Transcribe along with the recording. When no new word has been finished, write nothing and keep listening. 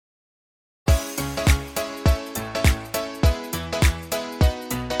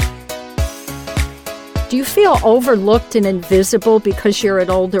Do you feel overlooked and invisible because you're an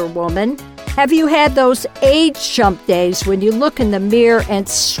older woman? Have you had those age jump days when you look in the mirror and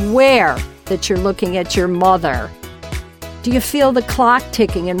swear that you're looking at your mother? Do you feel the clock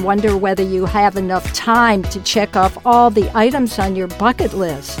ticking and wonder whether you have enough time to check off all the items on your bucket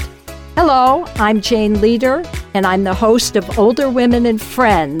list? Hello, I'm Jane Leader, and I'm the host of Older Women and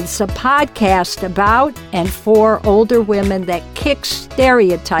Friends, a podcast about and for older women that kicks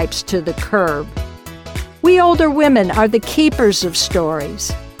stereotypes to the curb. We older women are the keepers of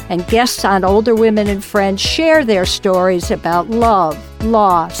stories, and guests on Older Women and Friends share their stories about love,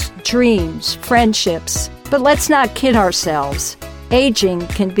 loss, dreams, friendships. But let's not kid ourselves. Aging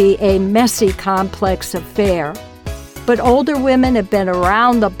can be a messy, complex affair. But older women have been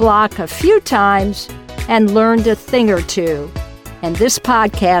around the block a few times and learned a thing or two. And this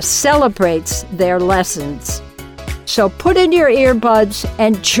podcast celebrates their lessons. So put in your earbuds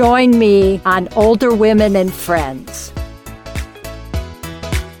and join me on Older Women and Friends.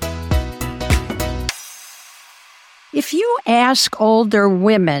 If you ask older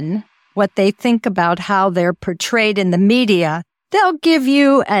women what they think about how they're portrayed in the media, they'll give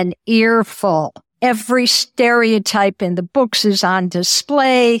you an earful. Every stereotype in the books is on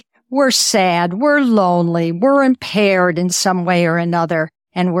display. We're sad, we're lonely, we're impaired in some way or another,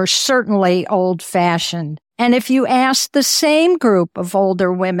 and we're certainly old-fashioned. And if you ask the same group of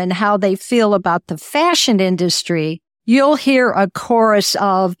older women how they feel about the fashion industry, you'll hear a chorus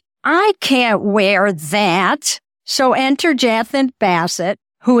of, "I can't wear that." So enter Jacynth Bassett,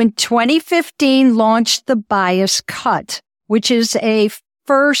 who in 2015 launched the Bias Cut, which is a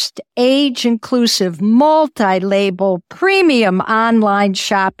first age-inclusive, multi-label, premium online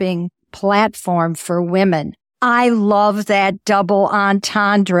shopping platform for women. I love that double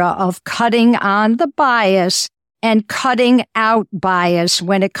entendre of cutting on the bias and cutting out bias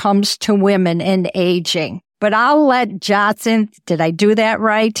when it comes to women and aging. But I'll let Jacynth, did I do that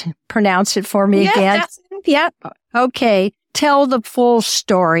right? Pronounce it for me again. Jacynth, yeah. Okay. Tell the full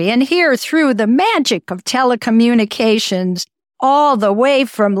story. And here, through the magic of telecommunications, all the way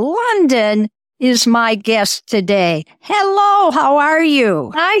from London, is my guest today. Hello, how are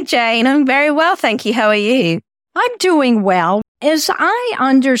you? Hi, Jane. I'm very well, thank you. How are you? I'm doing well. As I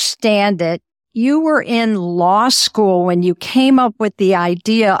understand it, you were in law school when you came up with the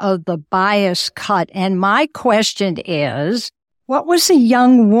idea of the bias cut. And my question is, what was a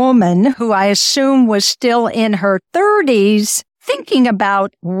young woman who I assume was still in her 30s thinking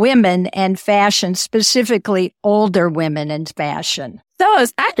about women and fashion, specifically older women and fashion? So I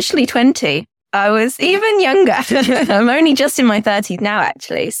was actually 20. I was even younger. I'm only just in my 30s now,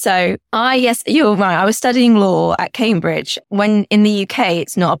 actually. So yes, you're right. I was studying law at Cambridge. When in the UK,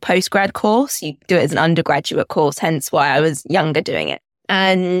 it's not a postgrad course. You do it as an undergraduate course, hence why I was younger doing it.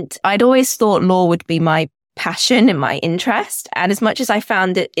 And I'd always thought law would be my passion and my interest. And as much as I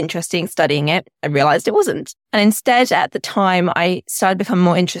found it interesting studying it, I realized it wasn't. And instead, at the time, I started to become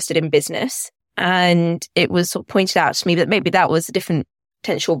more interested in business. And it was sort of pointed out to me that maybe that was a different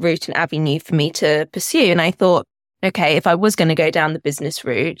potential route and avenue for me to pursue. And I thought, okay, if I was going to go down the business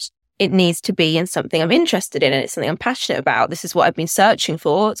route, it needs to be in something I'm interested in and it's something I'm passionate about. This is what I've been searching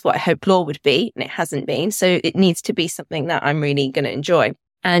for. It's what I hoped law would be, and it hasn't been. So it needs to be something that I'm really going to enjoy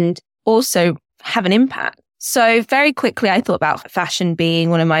and also have an impact. So very quickly, I thought about fashion being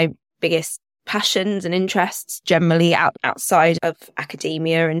one of my biggest passions and interests generally outside of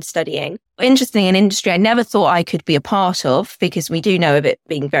academia and studying. Interesting, an industry I never thought I could be a part of because we do know of it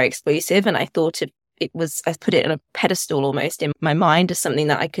being very exclusive. And I thought I put it on a pedestal almost in my mind as something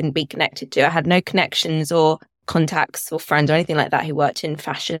that I couldn't be connected to. I had no connections or contacts or friends or anything like that who worked in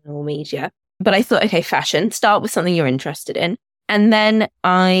fashion or media. But I thought, okay, fashion, start with something you're interested in. And then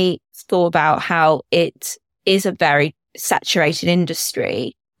I thought about how it is a very saturated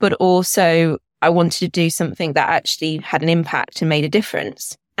industry, but also I wanted to do something that actually had an impact and made a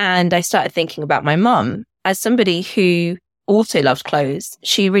difference. And I started thinking about my mum as somebody who also loved clothes.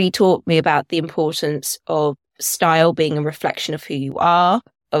 She really taught me about the importance of style being a reflection of who you are,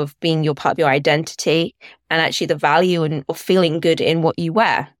 of being your part of your identity, and actually the value of feeling good in what you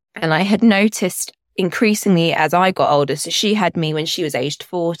wear. And I had noticed increasingly as I got older, so she had me when she was aged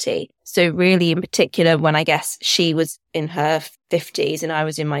 40. So really in particular, when I guess she was in her 50s and I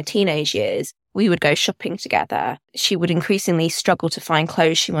was in my teenage years, we would go shopping together. She would increasingly struggle to find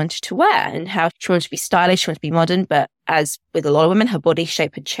clothes she wanted to wear and how she wanted to be stylish, she wanted to be modern. But as with a lot of women, her body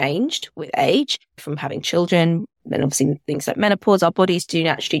shape had changed with age from having children. Then obviously things like menopause, our bodies do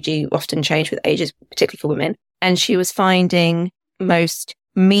often change with ages, particularly for women. And she was finding most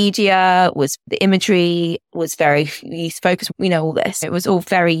media was, the imagery was very youth focused. We know all this. It was all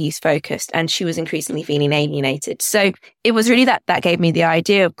very youth focused, and she was increasingly feeling alienated. So it was really that gave me the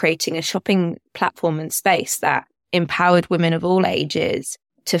idea of creating a shopping platform and space that empowered women of all ages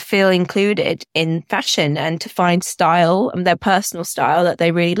to feel included in fashion and to find style and their personal style that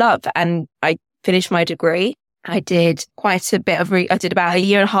they really love. And I finished my degree. I did quite a bit of, I did about a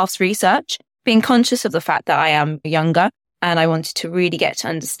year and a half's research, being conscious of the fact that I am younger and I wanted to really get to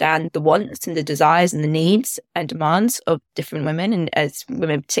understand the wants and the desires and the needs and demands of different women, and as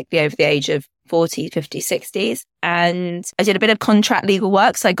women, particularly over the age of 40, 50, 60s. And I did a bit of contract legal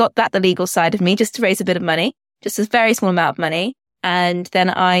work. So I got the legal side of me just to raise a bit of money, just a very small amount of money. And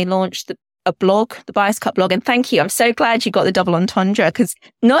then I launched a blog, the Bias Cut blog. And thank you. I'm so glad you got the double entendre, because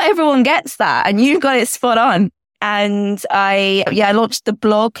not everyone gets that. And you got it spot on. And I launched the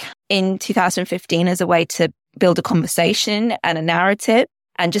blog in 2015 as a way to build a conversation and a narrative,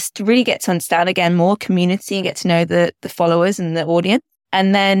 and just to really get to understand again more community and get to know the followers and the audience.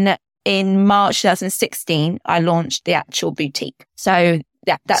 And then in March 2016, I launched the actual boutique. So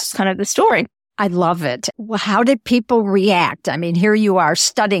that's kind of the story. I love it. Well, how did people react? I mean, here you are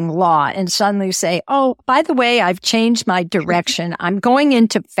studying law and suddenly say, oh, by the way, I've changed my direction. I'm going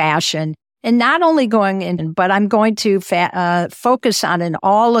into fashion, and not only going in, but I'm going to focus on an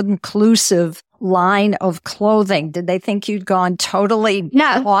all-inclusive line of clothing. Did they think you'd gone totally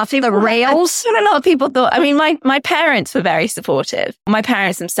off the rails? A lot of people thought, I mean, my parents were very supportive. My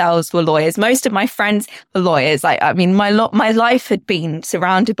parents themselves were lawyers. Most of my friends were lawyers. My life had been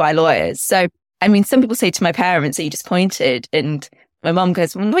surrounded by lawyers. So, I mean, some people say to my parents, are you disappointed? And my mum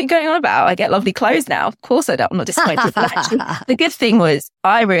goes, well, what are you going on about? I get lovely clothes now. Of course I don't. I'm not disappointed. But actually, the good thing was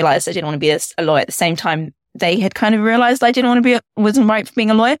I realized I didn't want to be a lawyer at the same time. They had kind of realized I didn't want to wasn't right for being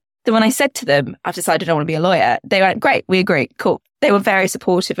a lawyer. So when I said to them, I've decided I don't want to be a lawyer, they went, great, we agree, cool. They were very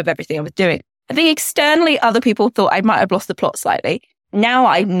supportive of everything I was doing. I think externally, other people thought I might have lost the plot slightly. Now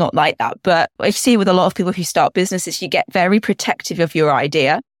I'm not like that. But I see with a lot of people who start businesses, you get very protective of your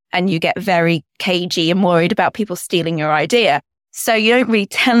idea and you get very cagey and worried about people stealing your idea. So you don't really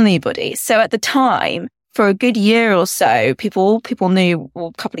tell anybody. So at the time, for a good year or so, people knew, well,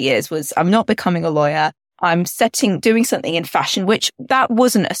 a couple of years was, I'm not becoming a lawyer. I'm doing something in fashion, which that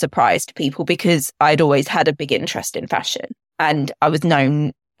wasn't a surprise to people because I'd always had a big interest in fashion and I was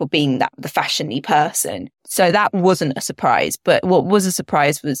known for being the fashion-y person. So that wasn't a surprise. But what was a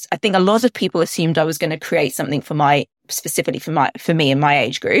surprise was I think a lot of people assumed I was going to create something specifically for me in my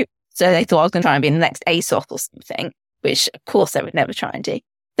age group. So they thought I was going to try and be in the next ASOS or something, which of course I would never try and do.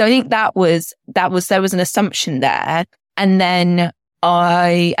 So I think there was an assumption there. And then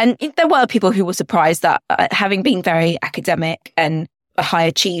there were people who were surprised that having been very academic and a high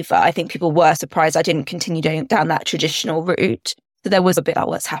achiever, I think people were surprised I didn't continue down that traditional route. So there was a bit of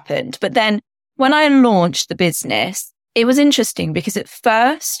what's happened. But then when I launched the business, it was interesting because at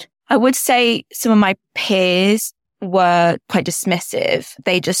first I would say some of my peers were quite dismissive.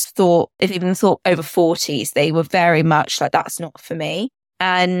 They just thought over 40s, they were very much like, that's not for me.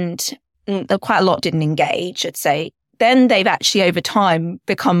 And quite a lot didn't engage, I'd say. Then they've actually over time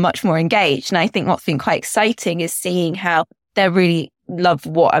become much more engaged. And I think what's been quite exciting is seeing how they really love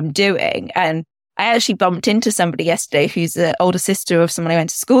what I'm doing. And I actually bumped into somebody yesterday who's the older sister of someone I went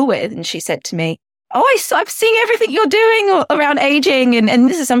to school with. And she said to me, oh, I've seen everything you're doing around aging. And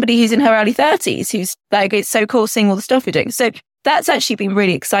this is somebody who's in her early 30s, who's like, it's so cool seeing all the stuff you're doing. So that's actually been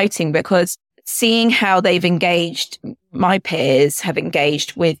really exciting because seeing how they've engaged, my peers have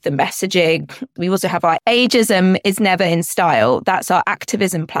engaged with the messaging. We also have our ageism is never in style. That's our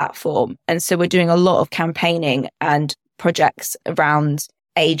activism platform. And so we're doing a lot of campaigning and projects around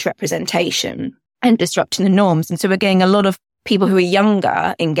age representation and disrupting the norms. And so we're getting a lot of people who are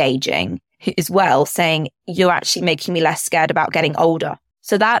younger engaging as well, saying, you're actually making me less scared about getting older.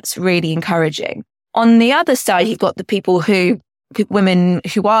 So that's really encouraging. On the other side, you've got the people women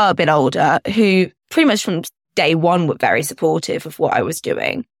who are a bit older, who pretty much from day one were very supportive of what I was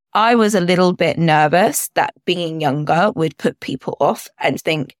doing. I was a little bit nervous that being younger would put people off and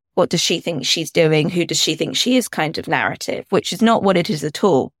think, what does she think she's doing? Who does she think she is kind of narrative, which is not what it is at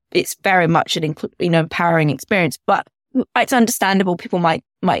all. It's very much an empowering experience, but it's understandable people might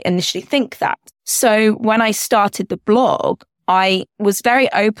initially think that. So when I started the blog, I was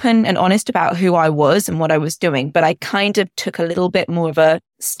very open and honest about who I was and what I was doing, but I kind of took a little bit more of a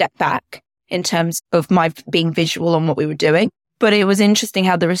step back in terms of my being visual on what we were doing. But it was interesting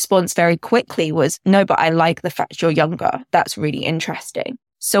how the response very quickly was, no, but I like the fact you're younger. That's really interesting.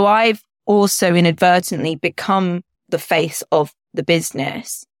 So I've also inadvertently become the face of the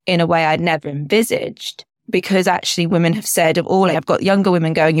business in a way I'd never envisaged, because actually women have said of all, I've got younger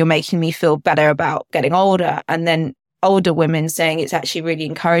women going, you're making me feel better about getting older. And then older women saying it's actually really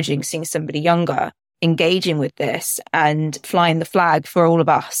encouraging seeing somebody younger engaging with this and flying the flag for all of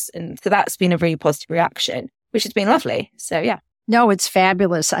us. And so that's been a really positive reaction, which has been lovely. So yeah. No, it's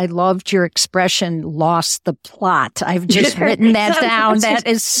fabulous. I loved your expression, lost the plot. I've just written that down. That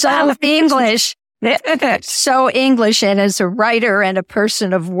is so English. So English. And as a writer and a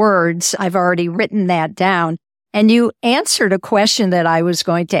person of words, I've already written that down. And you answered a question that I was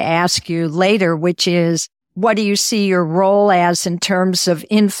going to ask you later, which is, what do you see your role as in terms of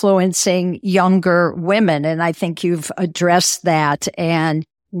influencing younger women? And I think you've addressed that. And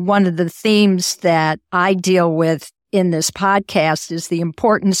one of the themes that I deal with in this podcast is the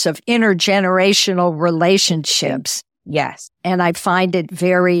importance of intergenerational relationships. Yes. And I find it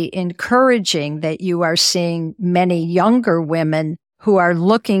very encouraging that you are seeing many younger women who are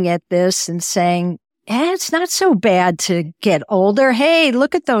looking at this and saying, it's not so bad to get older. Hey,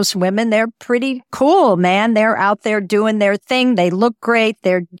 look at those women. They're pretty cool, man. They're out there doing their thing. They look great.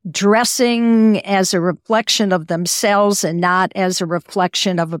 They're dressing as a reflection of themselves and not as a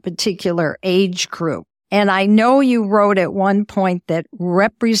reflection of a particular age group. And I know you wrote at one point that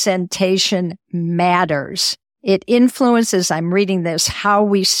representation matters. It influences, I'm reading this, how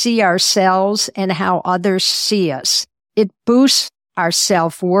we see ourselves and how others see us. It boosts our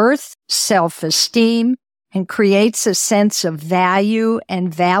self-worth, self-esteem, and creates a sense of value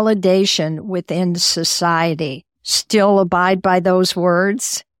and validation within society. Still abide by those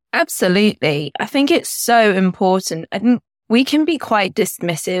words? Absolutely. I think it's so important. I think we can be quite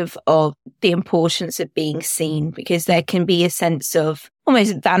dismissive of the importance of being seen because there can be a sense of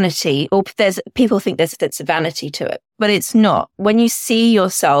almost vanity, or people think there's a sense of vanity to it, but it's not. When you see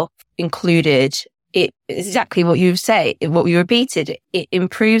yourself included, it is exactly what you say, what you repeated. It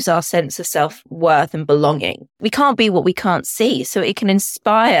improves our sense of self-worth and belonging. We can't be what we can't see, so it can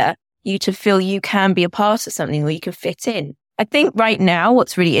inspire you to feel you can be a part of something or you can fit in. I think right now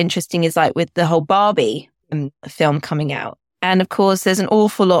what's really interesting is like with the whole Barbie film coming out. And of course, there's an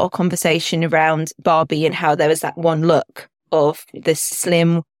awful lot of conversation around Barbie and how there was that one look of this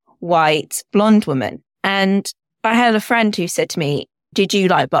slim, white, blonde woman. And I had a friend who said to me, did you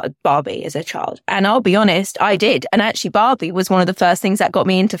like Barbie as a child? And I'll be honest, I did. And actually, Barbie was one of the first things that got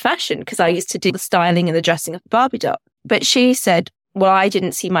me into fashion because I used to do the styling and the dressing of the Barbie doll. But she said, well, I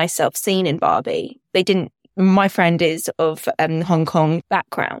didn't see myself seen in Barbie. My friend is of Hong Kong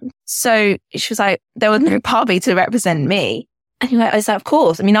background. So she was like, there was no Barbie to represent me. And I was like, of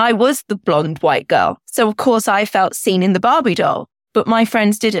course. I mean, I was the blonde white girl. So of course I felt seen in the Barbie doll, but my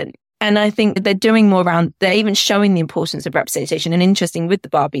friends didn't. And I think they're doing more around, they're even showing the importance of representation and interesting with the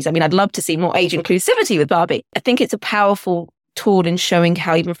Barbies. I mean, I'd love to see more age inclusivity with Barbie. I think it's a powerful tool in showing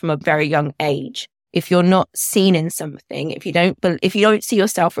how even from a very young age, if you're not seen in something, if you don't see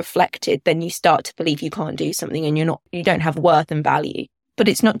yourself reflected, then you start to believe you can't do something and you don't have worth and value. But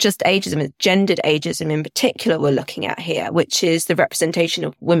it's not just ageism, it's gendered ageism in particular we're looking at here, which is the representation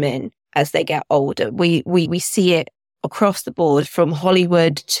of women as they get older. We see it across the board, from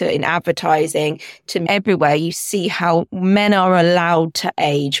Hollywood to in advertising to everywhere. You see how men are allowed to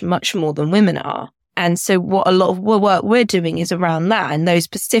age much more than women are. And so what a lot of work we're doing is around that and those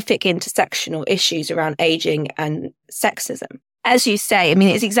specific intersectional issues around aging and sexism. As you say, I mean,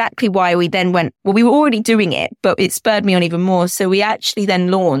 it's exactly why we then went, well, we were already doing it, but it spurred me on even more. So we actually then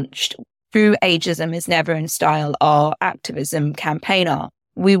launched through Ageism is Never in Style, our activism campaign arm.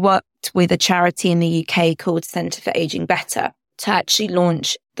 We worked with a charity in the UK called Centre for Aging Better to actually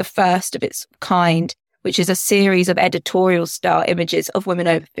launch the first of its kind, which is a series of editorial style images of women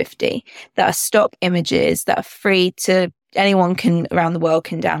over 50 that are stock images that are free to anyone around the world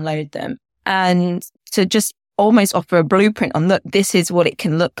can download them. And to just almost offer a blueprint on, look, this is what it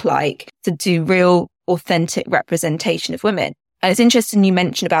can look like to do real authentic representation of women. And it's interesting you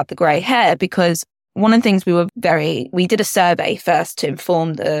mentioned about the grey hair, because one of the things we did a survey first to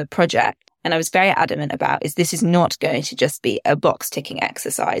inform the project. And I was very adamant about this is not going to just be a box ticking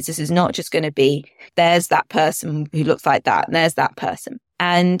exercise. This is not just going to be, there's that person who looks like that, and there's that person.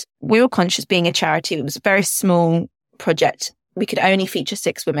 And we were conscious, being a charity, it was a very small project. We could only feature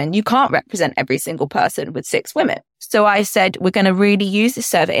 6 women. You can't represent every single person with 6 women. So I said, we're going to really use this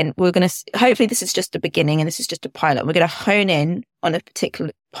survey, and we're going to, hopefully this is just a beginning and this is just a pilot. We're going to hone in on a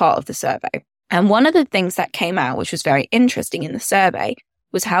particular part of the survey. And one of the things that came out, which was very interesting in the survey,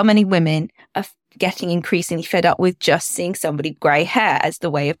 was how many women are getting increasingly fed up with just seeing somebody with grey hair as the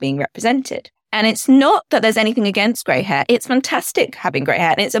way of being represented. And it's not that there's anything against grey hair. It's fantastic having grey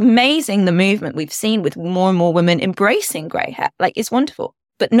hair. And it's amazing the movement we've seen with more and more women embracing grey hair. Like, it's wonderful.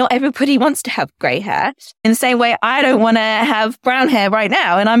 but not everybody wants to have grey hair. In the same way, I don't want to have brown hair right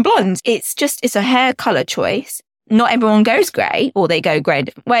now and I'm blonde. It's a hair colour choice. Not everyone goes grey, or they go grey in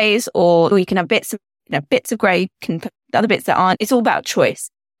different ways, or you can have bits of grey, other bits that aren't. It's all about choice.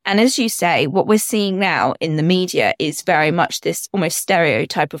 And as you say, what we're seeing now in the media is very much this almost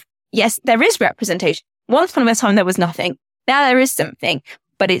stereotype of, yes, there is representation. Once upon a time, there was nothing. Now there is something,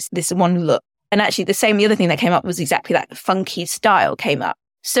 but it's this one look. And actually the other thing that came up was exactly that funky style came up.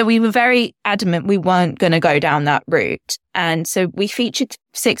 So we were very adamant we weren't going to go down that route. And so we featured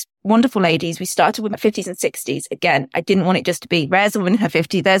 6 wonderful ladies. We started with 50s and 60s. Again, I didn't want it just to be, there's a woman in her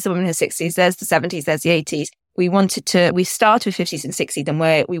 50s, there's a woman in her 60s, there's the 70s, there's the 80s. We started with 50s and 60s,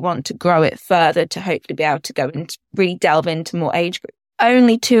 and we want to grow it further to hopefully be able to go and really delve into more age groups.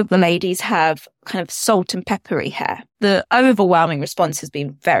 Only 2 of the ladies have kind of salt and peppery hair. The overwhelming response has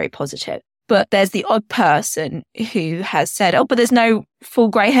been very positive. But there's the odd person who has said, oh, but there's no full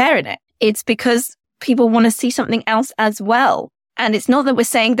grey hair in it. It's because people want to see something else as well. And it's not that we're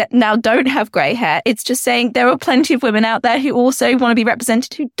saying that now don't have grey hair. It's just saying there are plenty of women out there who also want to be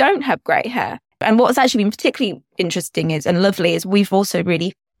represented who don't have grey hair. And what's actually been particularly interesting and lovely is we've also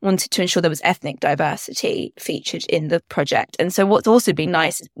really wanted to ensure there was ethnic diversity featured in the project. And so what's also been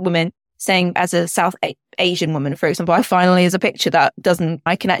nice is women saying, as a South Asian woman, for example, I finally has a picture that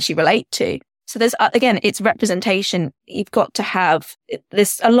I can actually relate to. So there's, again, it's representation. You've got to have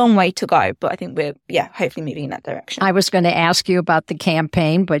this a long way to go, but I think we're, hopefully moving in that direction. I was going to ask you about the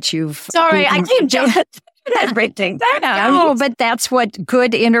campaign, but you've... Sorry, I keep just everything. No, but that's what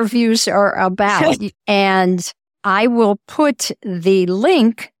good interviews are about. And I will put the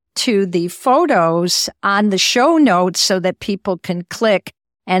link to the photos on the show notes so that people can click.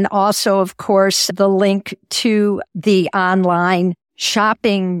 And also, of course, the link to the online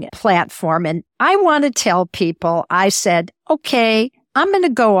shopping platform. And I want to tell people, I said, okay, I'm going to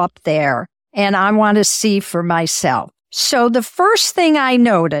go up there and I want to see for myself. So the first thing I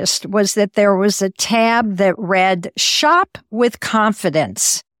noticed was that there was a tab that read Shop with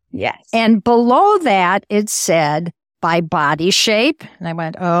Confidence. Yes. And below that, it said by body shape. And I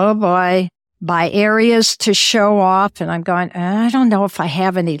went, oh boy, by areas to show off. And I'm going, I don't know if I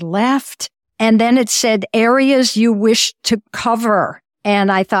have any left. And then it said areas you wish to cover.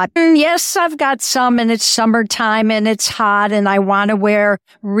 And I thought, yes, I've got some, and it's summertime and it's hot and I want to wear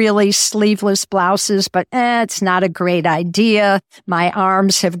really sleeveless blouses, but it's not a great idea. My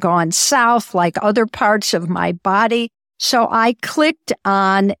arms have gone south like other parts of my body. So I clicked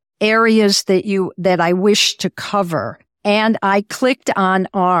on areas that I wish to cover. And I clicked on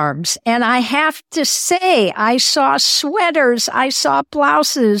arms. And I have to say, I saw sweaters, I saw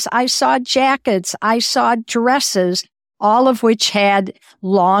blouses, I saw jackets, I saw dresses, all of which had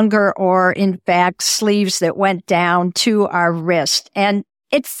longer or, in fact, sleeves that went down to our wrist. And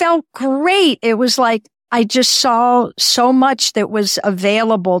it felt great. It was like I just saw so much that was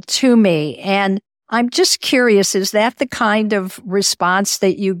available to me. And I'm just curious, is that the kind of response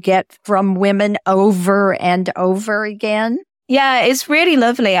that you get from women over and over again? Yeah, it's really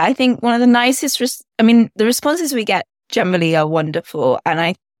lovely. I think one of the nicest, the responses we get generally are wonderful.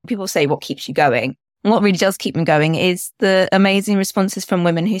 And people say, what keeps you going? And what really does keep them going is the amazing responses from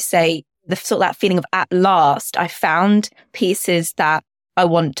women who say that feeling of, at last, I found pieces that I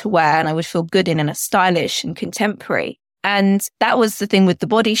want to wear and I would feel good in and are stylish and contemporary. And that was the thing with the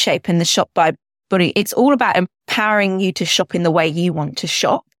body shape and the shop by body. It's all about empowering you to shop in the way you want to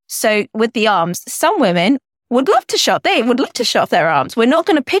shop. So with the arms, some women would love to shop. They would love to shop their arms. We're not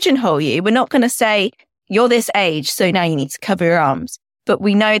going to pigeonhole you. We're not going to say, you're this age, so now you need to cover your arms. But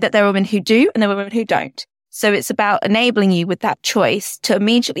we know that there are women who do and there are women who don't. So it's about enabling you with that choice to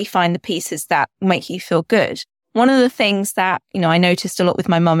immediately find the pieces that make you feel good. One of the things that, I noticed a lot with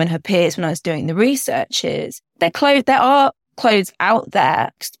my mum and her peers when I was doing the research is there are clothes out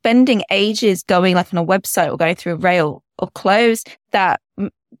there, spending ages going like on a website or going through a rail of clothes that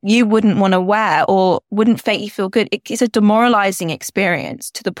you wouldn't want to wear or wouldn't make you feel good. It's a demoralizing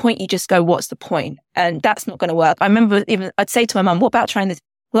experience to the point you just go, what's the point? And that's not going to work. I remember I'd say to my mum, what about trying this?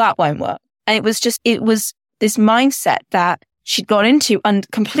 Well, that won't work. And it was this mindset that she'd got into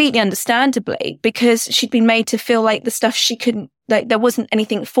completely understandably because she'd been made to feel like the stuff she couldn't, like there wasn't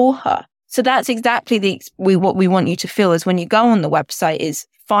anything for her. So that's exactly what we want you to feel is when you go on the website is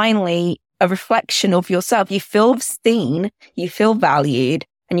finally a reflection of yourself. You feel seen, you feel valued,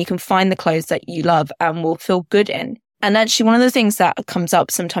 and you can find the clothes that you love and will feel good in. And actually one of the things that comes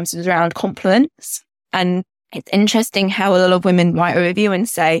up sometimes is around compliments. And it's interesting how a lot of women write a review and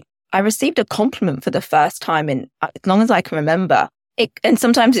say, I received a compliment for the first time in as long as I can remember. And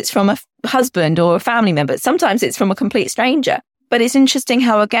sometimes it's from a husband or a family member. Sometimes it's from a complete stranger. But it's interesting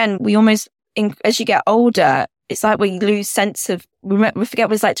how, again, we almost, as you get older, it's like we lose sense of, we forget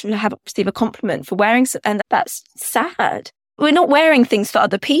what it's like to receive a compliment for wearing, and that's sad. We're not wearing things for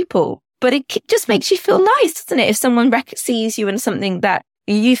other people, but it just makes you feel nice, doesn't it? If someone sees you in something that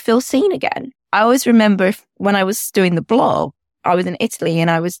you feel seen again. I always remember when I was doing the blog, I was in Italy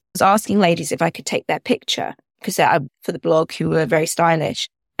and I was asking ladies if I could take their picture because for the blog, who were very stylish.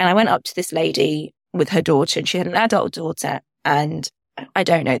 And I went up to this lady with her daughter, and she had an adult daughter. And I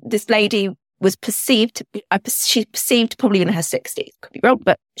don't know, this lady was perceived probably in her 60s. Could be wrong,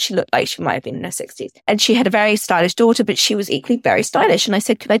 but she looked like she might have been in her 60s. And she had a very stylish daughter, but she was equally very stylish. And I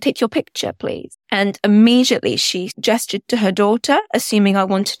said, could I take your picture, please? And immediately she gestured to her daughter, assuming I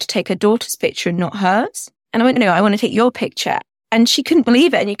wanted to take her daughter's picture and not hers. And I went, no, I want to take your picture. And she couldn't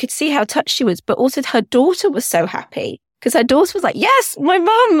believe it. And you could see how touched she was. But also her daughter was so happy because her daughter was like, yes, my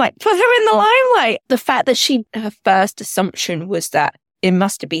mum, like put her in the limelight. The fact that her first assumption was that it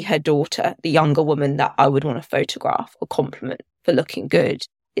must be her daughter, the younger woman, that I would want to photograph or compliment for looking good.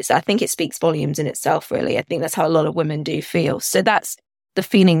 I think it speaks volumes in itself, really. I think that's how a lot of women do feel. So that's the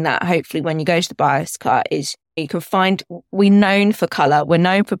feeling that hopefully when you go to the bias cut is you can find, we're known for colour, we're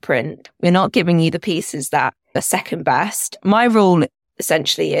known for print. We're not giving you the pieces that are second best. My rule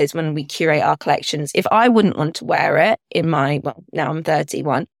essentially is when we curate our collections, if I wouldn't want to wear it now I'm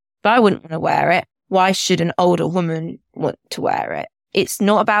 31, if I wouldn't want to wear it, why should an older woman want to wear it? It's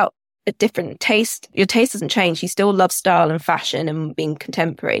not about a different taste. Your taste doesn't change. You still love style and fashion and being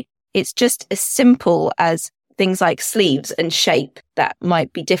contemporary. It's just as simple as things like sleeves and shape that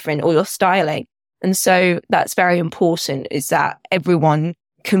might be different, or your styling. And so that's very important, is that everyone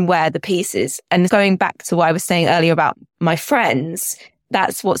can wear the pieces. And going back to what I was saying earlier about my friends,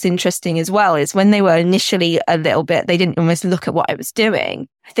 that's what's interesting as well, is when they were initially a little bit, they didn't almost look at what I was doing.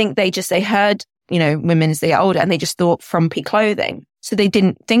 I think they heard, women as they get older, and they just thought frumpy clothing. So they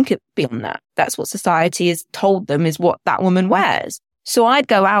didn't think it beyond that. That's what society has told them is what that woman wears. So I'd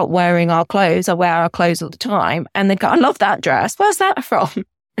go out wearing our clothes. I wear our clothes all the time. And they'd go, I love that dress. Where's that from?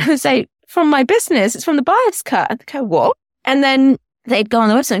 I'd say, from my business. It's from the bias cut. And they'd go, what? And then they'd go on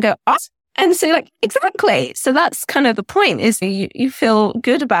the website and go, oh. And so exactly. So that's kind of the point, is you feel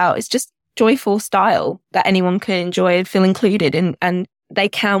good about, it's just joyful style that anyone can enjoy and feel included in, and they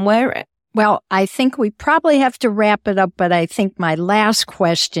can wear it. Well, I think we probably have to wrap it up, but I think my last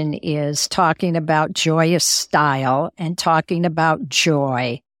question is talking about joyous style and talking about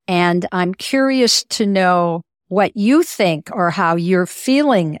joy. And I'm curious to know what you think or how you're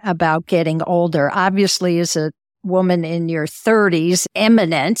feeling about getting older. Obviously, as a woman in your 30s,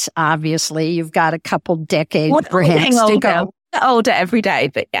 eminent, obviously, you've got a couple decades perhaps to go. Older every day,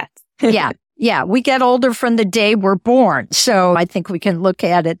 but yes. Yeah, we get older from the day we're born. So I think we can look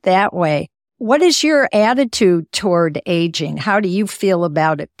at it that way. What is your attitude toward aging? How do you feel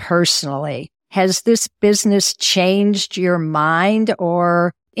about it personally? Has this business changed your mind,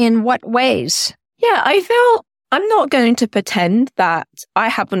 or in what ways? Yeah, I feel I'm not going to pretend that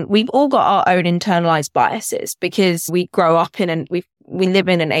we've all got our own internalized biases because we grow up we live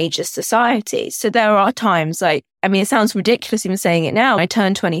in an ageist society. So there are times it sounds ridiculous even saying it now. I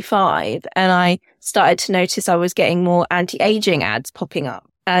turned 25 and I started to notice I was getting more anti-aging ads popping up.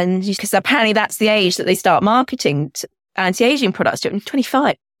 And because apparently that's the age that they start marketing anti-aging products to,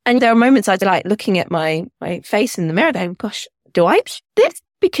 25. And there are moments I'd like looking at my face in the mirror going, gosh, do I this?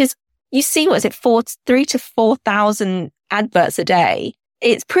 Because you see, 3,000 to 4,000 adverts a day.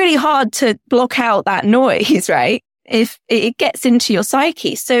 It's pretty hard to block out that noise, right? If it gets into your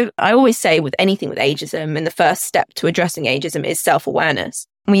psyche. So I always say with anything with ageism, and the first step to addressing ageism is self-awareness.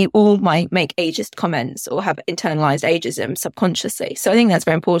 We all might make ageist comments or have internalized ageism subconsciously. So I think that's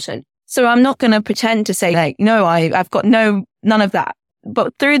very important. So I'm not going to pretend to say no, I've got none of that.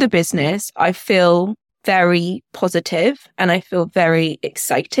 But through the business, I feel very positive and I feel very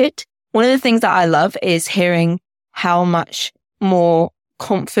excited. One of the things that I love is hearing how much more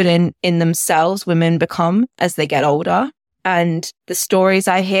confident in themselves women become as they get older, and the stories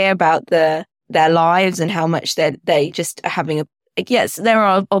I hear about their lives and how much they just are having yes, there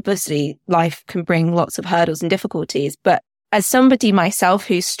are obviously, life can bring lots of hurdles and difficulties, but as somebody myself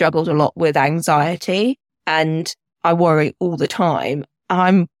who's struggled a lot with anxiety and I worry all the time,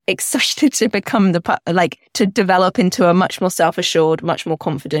 I'm excited to become to develop into a much more self-assured, much more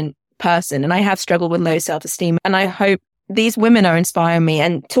confident person. And I have struggled with low self-esteem, and I hope these women are inspiring me,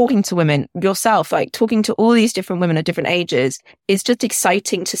 and talking to women yourself, talking to all these different women at different ages, is just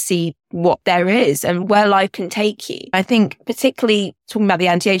exciting to see what there is and where life can take you. I think particularly talking about the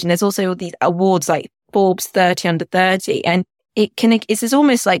anti-aging, there's also all these awards like Forbes 30 under 30, and it's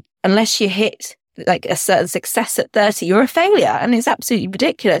almost like unless you hit like a certain success at 30, you're a failure. And it's absolutely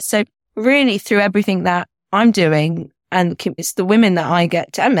ridiculous. So really through everything that I'm doing, and it's the women that I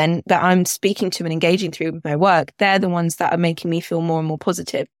get to, and men that I'm speaking to and engaging through with my work, they're the ones that are making me feel more and more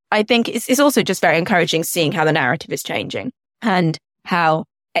positive. I think it's also just very encouraging seeing how the narrative is changing and how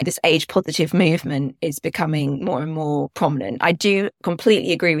this age positive movement is becoming more and more prominent. I do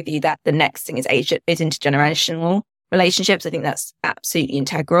completely agree with you that the next thing is intergenerational relationships. I think that's absolutely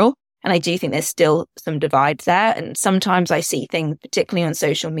integral. And I do think there's still some divides there. And sometimes I see things, particularly on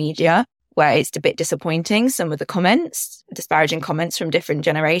social media, where it's a bit disappointing, some of the comments, disparaging comments from different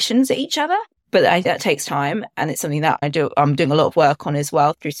generations at each other. But that takes time. And it's something that I'm doing a lot of work on as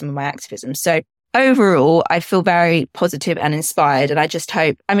well through some of my activism. So overall, I feel very positive and inspired. And I just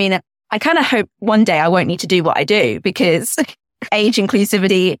hope, I kind of hope one day I won't need to do what I do, because age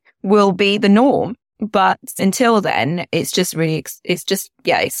inclusivity will be the norm. But until then, it's just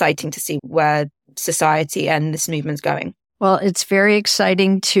exciting to see where society and this movement's going. Well, it's very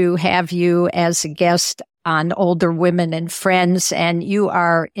exciting to have you as a guest on Older Women and Friends, and you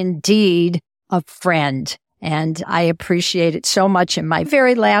are indeed a friend, and I appreciate it so much. And my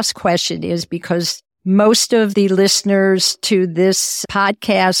very last question is, because most of the listeners to this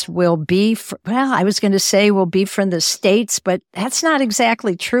podcast will be, will be from the States, but that's not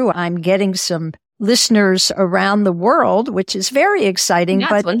exactly true. I'm getting some listeners around the world, which is very exciting.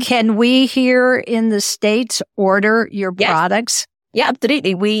 But can we here in the States order your products? Yeah,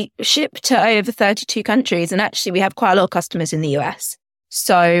 absolutely. We ship to over 32 countries, and actually we have quite a lot of customers in the US.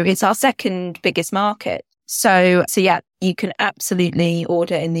 So it's our second biggest market. So yeah, you can absolutely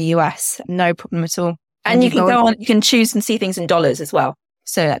order in the US. No problem at all. And you can go on, you can choose and see things in dollars as well.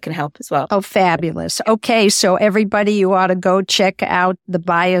 So that can help as well. Oh, fabulous. Okay. So everybody, you ought to go check out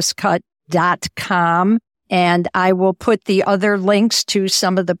thebiascut.com. And I will put the other links to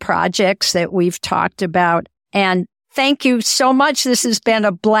some of the projects that we've talked about. And thank you so much. This has been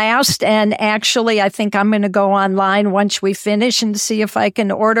a blast. And actually, I think I'm going to go online once we finish and see if I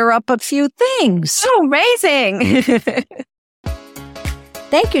can order up a few things. Oh, amazing.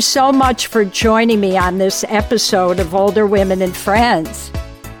 Thank you so much for joining me on this episode of Older Women and Friends.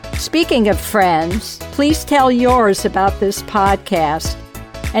 Speaking of friends, please tell yours about this podcast.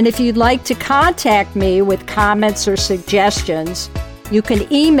 And if you'd like to contact me with comments or suggestions, you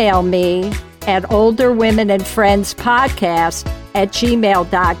can email me at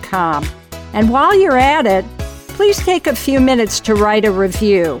olderwomenandfriendspodcast@gmail.com. And while you're at it, please take a few minutes to write a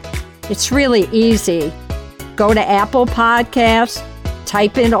review. It's really easy. Go to Apple Podcasts,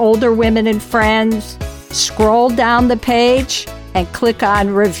 type in Older Women and Friends, scroll down the page, and click on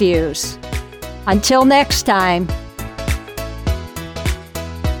Reviews. Until next time,